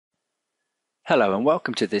Hello and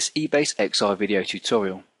welcome to this Ebase XI video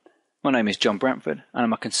tutorial. My name is John Brantford and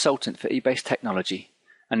I'm a consultant for Ebase Technology,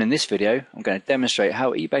 and in this video I'm going to demonstrate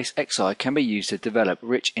how Ebase XI can be used to develop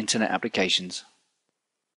rich internet applications.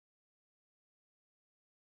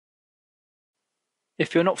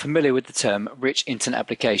 If you're not familiar with the term rich internet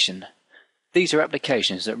application, these are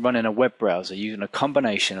applications that run in a web browser using a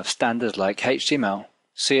combination of standards like HTML,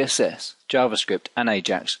 CSS, JavaScript and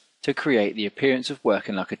Ajax to create the appearance of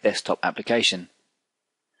working like a desktop application.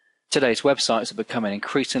 Today's websites are becoming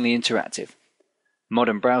increasingly interactive.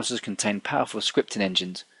 Modern browsers contain powerful scripting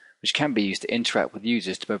engines which can be used to interact with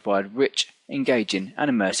users to provide rich, engaging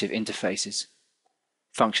and immersive interfaces.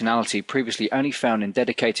 Functionality previously only found in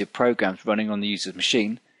dedicated programs running on the user's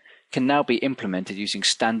machine can now be implemented using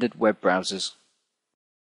standard web browsers.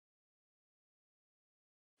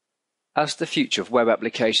 As the future of web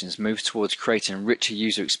applications moves towards creating richer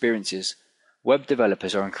user experiences, web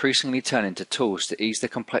developers are increasingly turning to tools to ease the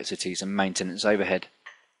complexities and maintenance overhead.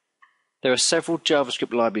 There are several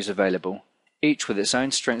JavaScript libraries available, each with its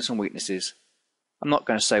own strengths and weaknesses. I'm not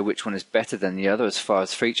going to say which one is better than the other as far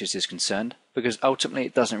as features is concerned, because ultimately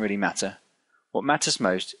it doesn't really matter. What matters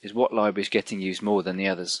most is what library is getting used more than the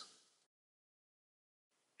others.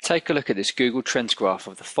 Take a look at this Google Trends graph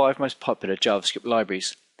of the 5 most popular JavaScript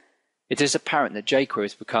libraries. It is apparent that jQuery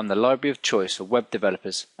has become the library of choice for web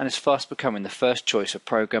developers and is fast becoming the first choice for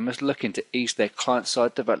programmers looking to ease their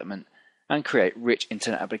client-side development and create rich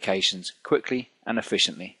internet applications quickly and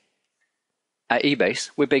efficiently. At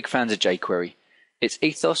Ebase, we're big fans of jQuery. Its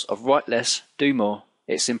ethos of write less, do more,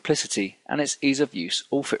 its simplicity and its ease of use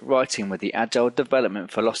all fit right in with the Agile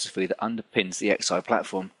development philosophy that underpins the XI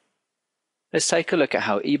platform. Let's take a look at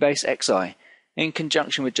how Ebase XI, in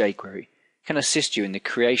conjunction with jQuery, can assist you in the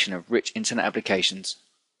creation of rich internet applications.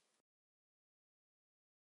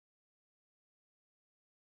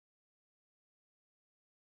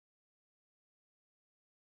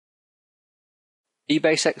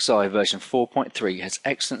 Ebase XI version 4.3 has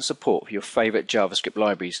excellent support for your favorite JavaScript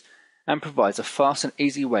libraries and provides a fast and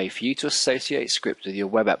easy way for you to associate scripts with your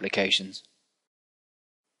web applications.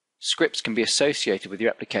 Scripts can be associated with your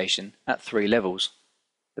application at 3 levels: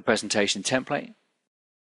 the presentation template,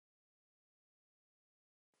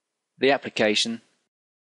 the application,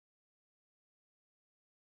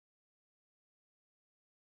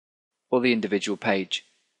 or the individual page.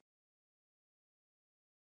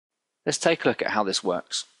 Let's take a look at how this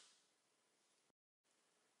works.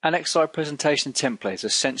 An XI presentation template is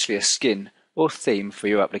essentially a skin or theme for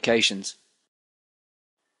your applications.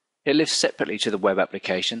 It lives separately to the web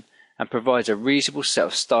application and provides a reasonable set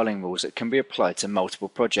of styling rules that can be applied to multiple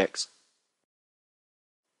projects.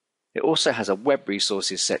 It also has a web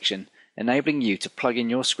resources section enabling you to plug in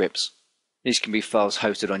your scripts. These can be files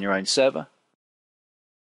hosted on your own server,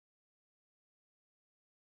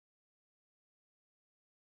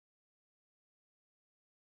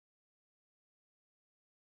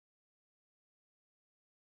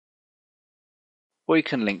 or you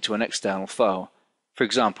can link to an external file, for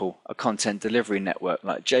example a content delivery network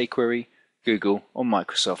like jQuery, Google or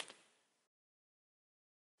Microsoft.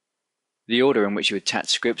 The order in which you attach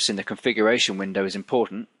scripts in the configuration window is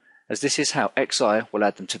important, as this is how XI will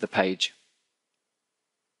add them to the page.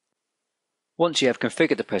 Once you have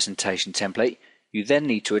configured the presentation template, you then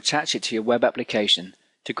need to attach it to your web application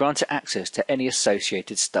to grant it access to any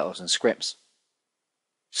associated styles and scripts.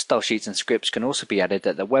 Style sheets and scripts can also be added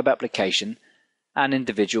at the web application and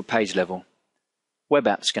individual page level. Web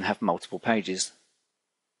apps can have multiple pages.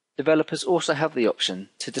 Developers also have the option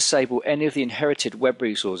to disable any of the inherited web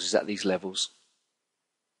resources at these levels.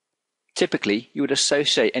 Typically, you would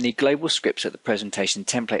associate any global scripts at the presentation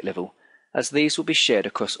template level, as these will be shared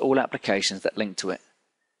across all applications that link to it.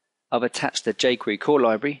 I've attached the jQuery core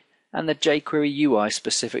library and the jQuery UI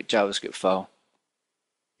specific JavaScript file.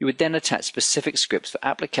 You would then attach specific scripts for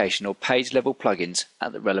application or page level plugins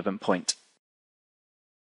at the relevant point.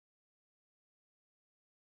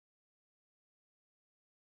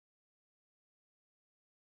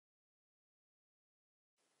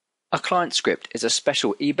 A client script is a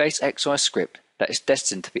special Ebase XI script that is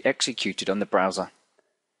destined to be executed on the browser.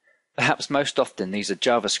 Perhaps most often these are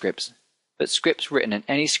JavaScripts, but scripts written in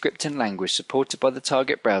any scripting language supported by the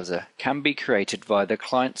target browser can be created via the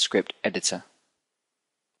client script editor.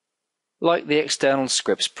 Like the external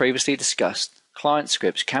scripts previously discussed, client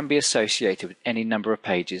scripts can be associated with any number of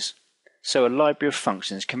pages, so a library of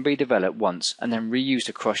functions can be developed once and then reused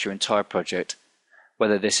across your entire project,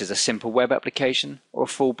 whether this is a simple web application or a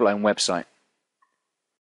full-blown website.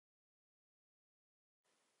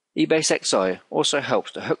 Ebase XI also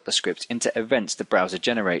helps to hook the scripts into events the browser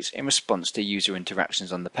generates in response to user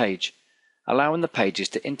interactions on the page, allowing the pages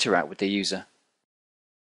to interact with the user.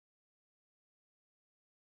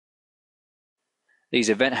 These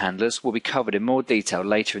event handlers will be covered in more detail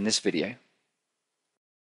later in this video.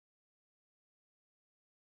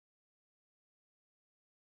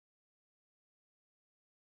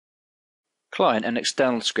 Client and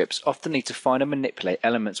external scripts often need to find and manipulate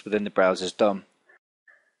elements within the browser's DOM.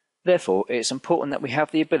 Therefore, it is important that we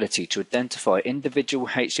have the ability to identify individual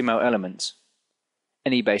HTML elements.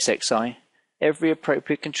 In Ebase XI, every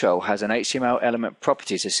appropriate control has an HTML element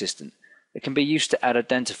properties assistant that can be used to add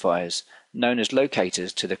identifiers, known as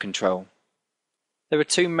locators, to the control. There are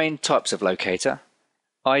two main types of locator,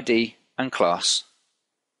 ID and class.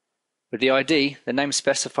 With the ID, the name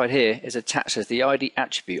specified here is attached as the ID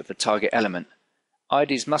attribute of the target element.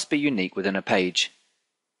 IDs must be unique within a page.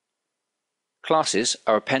 Classes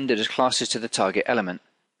are appended as classes to the target element.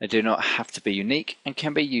 They do not have to be unique and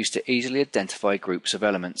can be used to easily identify groups of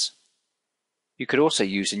elements. You could also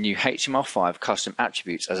use the new HTML5 custom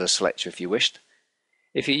attributes as a selector if you wished.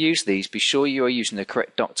 If you use these, be sure you are using the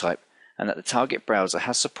correct doc type and that the target browser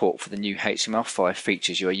has support for the new HTML5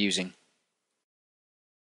 features you are using.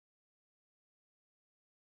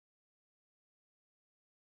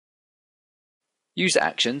 User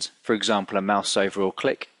actions, for example a mouse over or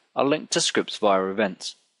click, are linked to scripts via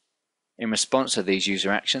events. In response to these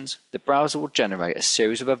user actions, the browser will generate a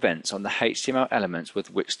series of events on the HTML elements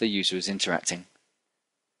with which the user is interacting.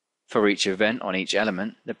 For each event on each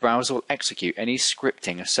element, the browser will execute any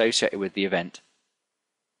scripting associated with the event.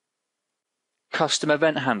 Custom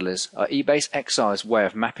event handlers are Ebase XI's way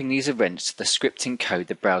of mapping these events to the scripting code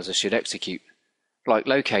the browser should execute. Like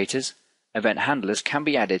locators, event handlers can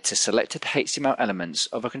be added to selected HTML elements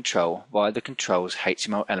of a control via the control's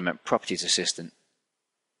HTML element properties assistant.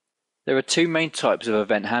 There are two main types of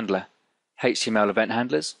event handler: HTML event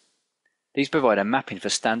handlers. These provide a mapping for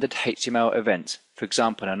standard HTML events, for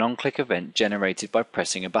example an on-click event generated by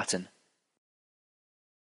pressing a button.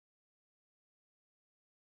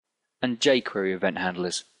 And jQuery event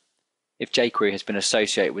handlers. If jQuery has been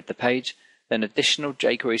associated with the page, then additional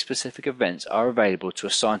jQuery-specific events are available to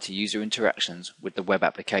assign to user interactions with the web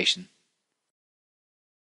application.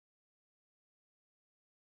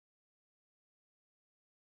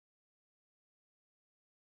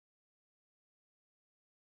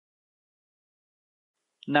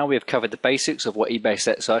 Now we have covered the basics of what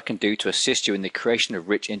Ebase XI can do to assist you in the creation of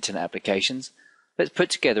rich internet applications, let's put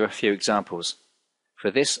together a few examples.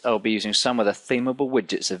 For this, I will be using some of the themable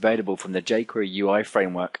widgets available from the jQuery UI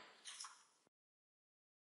framework.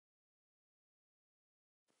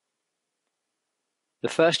 The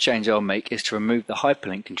first change I will make is to remove the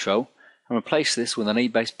hyperlink control and replace this with an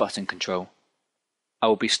Ebase button control. I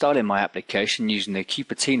will be styling my application using the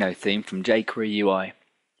Cupertino theme from jQuery UI.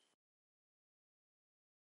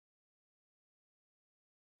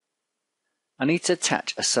 I need to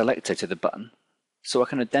attach a selector to the button, so I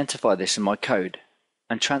can identify this in my code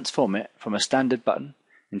and transform it from a standard button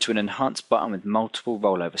into an enhanced button with multiple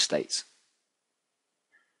rollover states.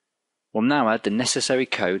 We'll now add the necessary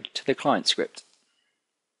code to the client script.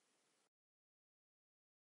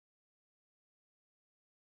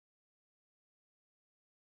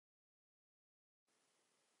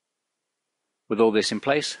 With all this in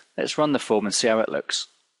place, let's run the form and see how it looks.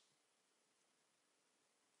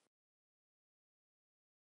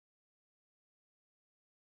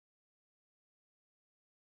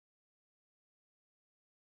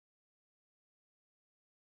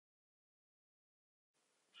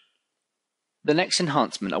 The next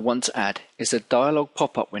enhancement I want to add is a dialog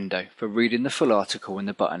pop-up window for reading the full article when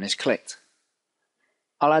the button is clicked.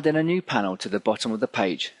 I'll add in a new panel to the bottom of the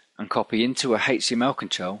page and copy into a HTML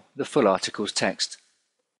control the full article's text.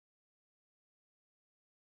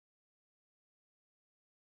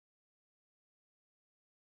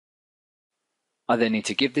 I then need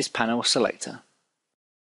to give this panel a selector.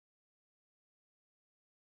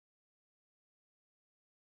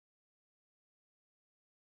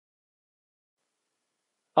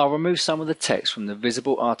 I'll remove some of the text from the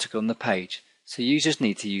visible article on the page, so users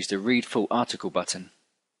need to use the Read Full Article button.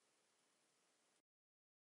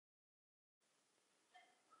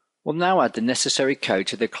 We'll now add the necessary code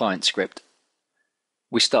to the client script.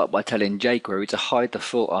 We start by telling jQuery to hide the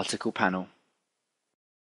full article panel.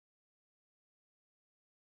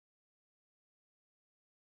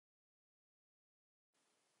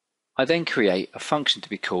 I then create a function to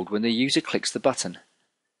be called when the user clicks the button.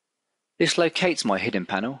 This locates my hidden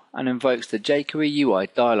panel and invokes the jQuery UI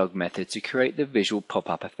dialog method to create the visual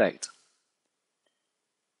pop-up effect.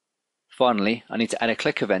 Finally, I need to add a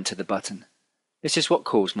click event to the button. This is what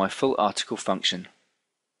calls my full article function.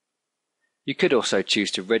 You could also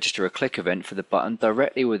choose to register a click event for the button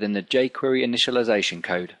directly within the jQuery initialization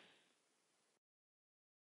code.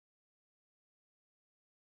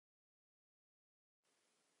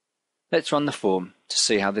 Let's run the form to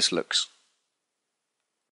see how this looks.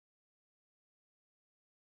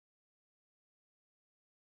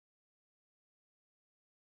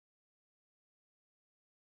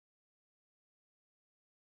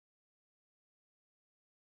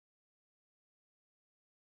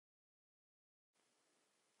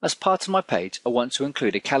 As part of my page, I want to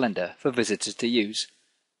include a calendar for visitors to use.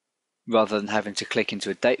 Rather than having to click into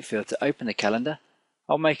a date field to open the calendar,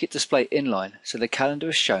 I'll make it display inline so the calendar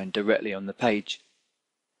is shown directly on the page.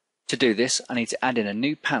 To do this, I need to add in a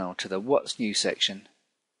new panel to the What's New section.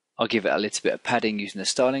 I'll give it a little bit of padding using the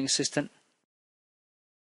styling assistant.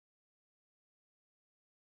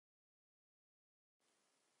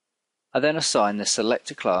 I then assign the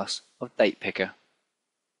selector class of Date Picker.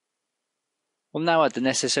 We'll now add the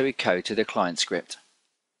necessary code to the client script.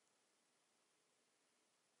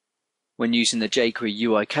 When using the jQuery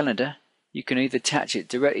UI calendar, you can either attach it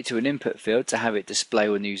directly to an input field to have it display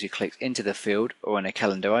when the user clicks into the field or on a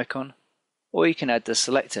calendar icon, or you can add the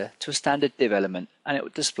selector to a standard div element and it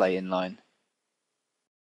will display inline.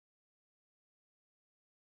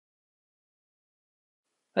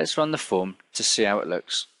 Let's run the form to see how it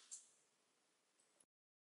looks.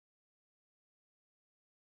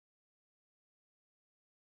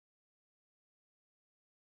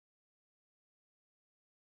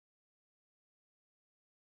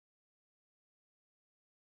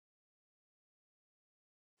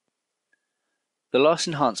 The last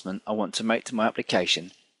enhancement I want to make to my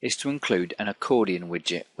application is to include an accordion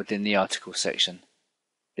widget within the article section.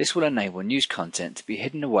 This will enable news content to be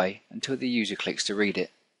hidden away until the user clicks to read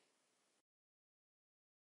it.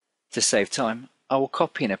 To save time, I will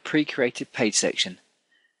copy in a pre-created page section.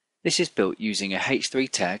 This is built using a h3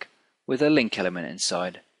 tag with a link element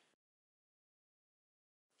inside,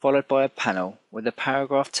 followed by a panel with a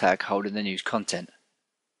paragraph tag holding the news content.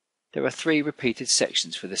 There are 3 repeated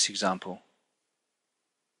sections for this example.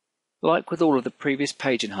 Like with all of the previous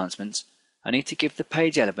page enhancements, I need to give the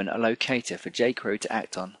page element a locator for jQuery to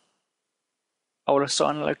act on. I will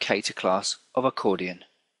assign a locator class of accordion.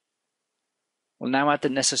 We'll now add the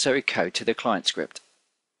necessary code to the client script.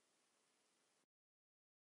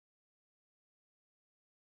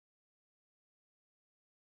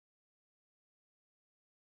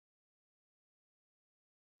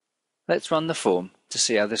 Let's run the form to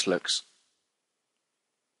see how this looks.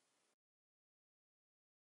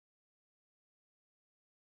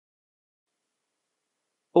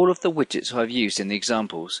 All of the widgets I've used in the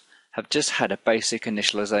examples have just had a basic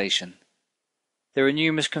initialization. There are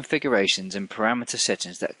numerous configurations and parameter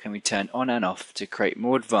settings that can be turned on and off to create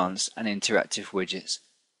more advanced and interactive widgets.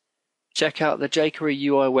 Check out the jQuery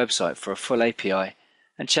UI website for a full API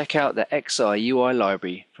and check out the XI UI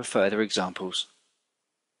library for further examples.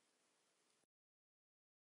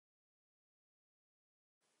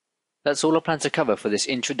 That's all I plan to cover for this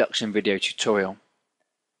introduction video tutorial.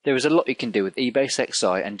 There is a lot you can do with Ebase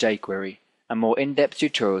XI and jQuery, and more in-depth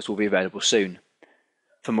tutorials will be available soon.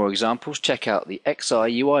 For more examples, check out the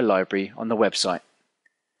XI UI library on the website.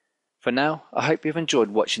 For now, I hope you've enjoyed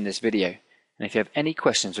watching this video, and if you have any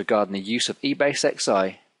questions regarding the use of Ebase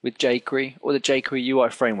XI with jQuery or the jQuery UI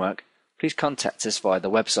framework, please contact us via the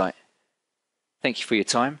website. Thank you for your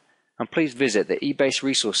time, and please visit the Ebase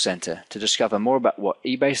Resource Center to discover more about what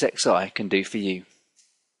Ebase XI can do for you.